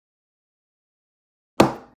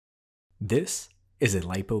This is a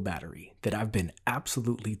LiPo battery that I've been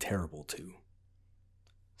absolutely terrible to.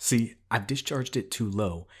 See, I've discharged it too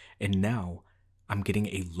low, and now I'm getting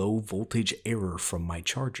a low voltage error from my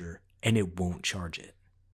charger, and it won't charge it.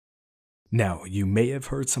 Now, you may have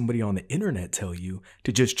heard somebody on the internet tell you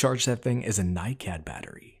to just charge that thing as a NiCad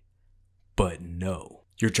battery. But no,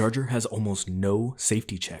 your charger has almost no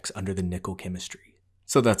safety checks under the nickel chemistry.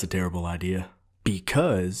 So that's a terrible idea.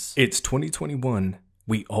 Because it's 2021,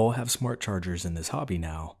 we all have smart chargers in this hobby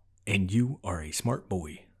now, and you are a smart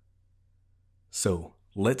boy. So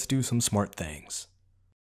let's do some smart things.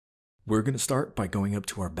 We're going to start by going up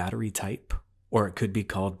to our battery type, or it could be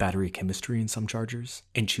called battery chemistry in some chargers,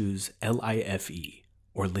 and choose LiFe,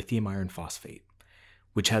 or lithium iron phosphate,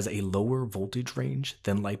 which has a lower voltage range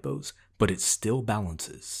than LiPo's, but it still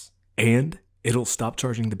balances. And it'll stop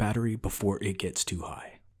charging the battery before it gets too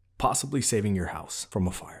high, possibly saving your house from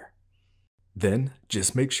a fire. Then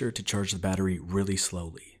just make sure to charge the battery really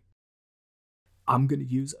slowly. I'm going to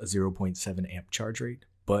use a 0.7 amp charge rate,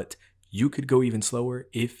 but you could go even slower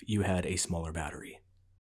if you had a smaller battery.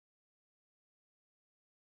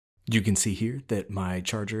 You can see here that my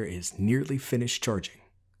charger is nearly finished charging.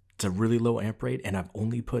 It's a really low amp rate, and I've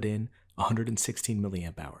only put in 116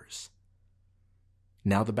 milliamp hours.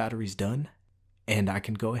 Now the battery's done, and I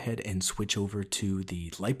can go ahead and switch over to the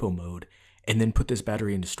LiPo mode and then put this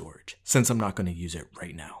battery into storage, since I'm not going to use it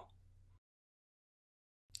right now.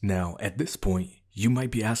 Now, at this point, you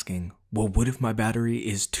might be asking, well, what if my battery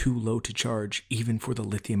is too low to charge even for the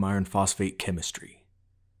lithium iron phosphate chemistry?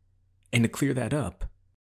 And to clear that up,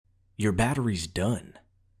 your battery's done.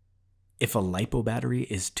 If a LiPo battery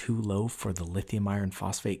is too low for the lithium iron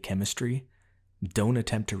phosphate chemistry, don't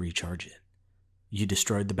attempt to recharge it. You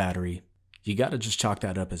destroyed the battery. You gotta just chalk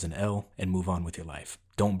that up as an L and move on with your life.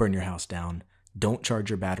 Don't burn your house down. Don't charge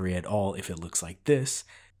your battery at all if it looks like this.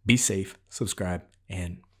 Be safe, subscribe,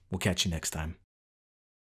 and we'll catch you next time.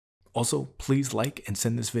 Also, please like and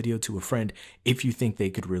send this video to a friend if you think they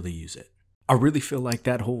could really use it. I really feel like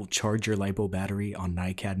that whole charge your LiPo battery on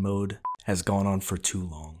NiCad mode has gone on for too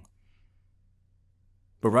long.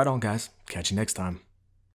 But right on, guys. Catch you next time.